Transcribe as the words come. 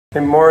Hey,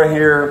 Mora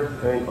here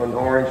on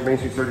Orange Main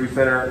Street Surgery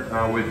Center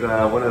with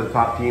one of the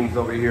top teams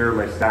over here,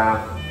 my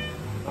staff,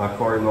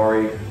 Corey,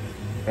 Lori.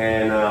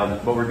 And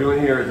what we're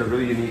doing here is a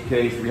really unique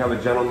case. We have a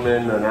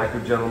gentleman, an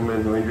active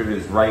gentleman who injured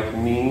his right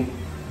knee.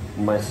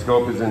 My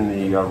scope is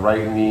in the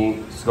right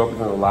knee. Scope is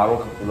in the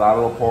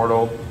lateral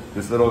portal.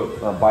 This little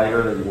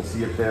biter that you can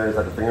see up there is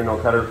like a fingernail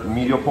cutter,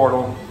 medial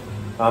portal.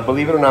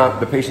 Believe it or not,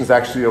 the patient's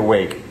actually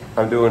awake.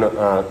 I'm doing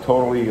a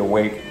totally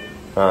awake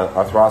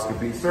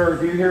arthroscopy. Sir,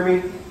 do you hear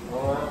me?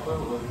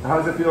 How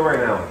does it feel right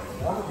now?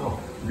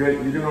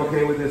 Good. You're doing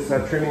okay with this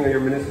trimming of your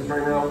meniscus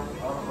right now?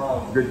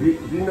 Good.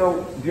 Do you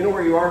know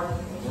where you are?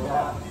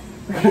 Yeah.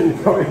 Can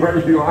you tell me where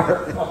you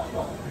are?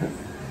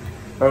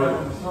 Okay.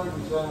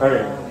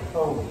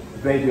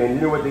 Thank you. And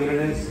you know what date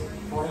it is?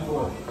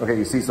 24. Okay.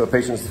 You see, so the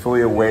patient's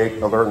fully awake,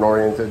 alert, and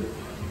oriented.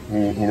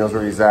 He knows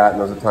where he's at,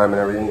 knows the time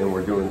and everything, and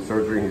we're doing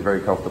surgery, and he's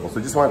very comfortable.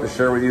 So just wanted to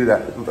share with you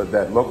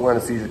that local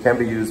anesthesia can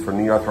be used for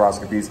knee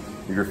arthroscopies.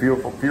 If you're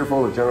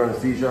fearful of general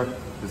anesthesia,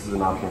 this is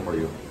an option for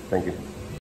you. Thank you.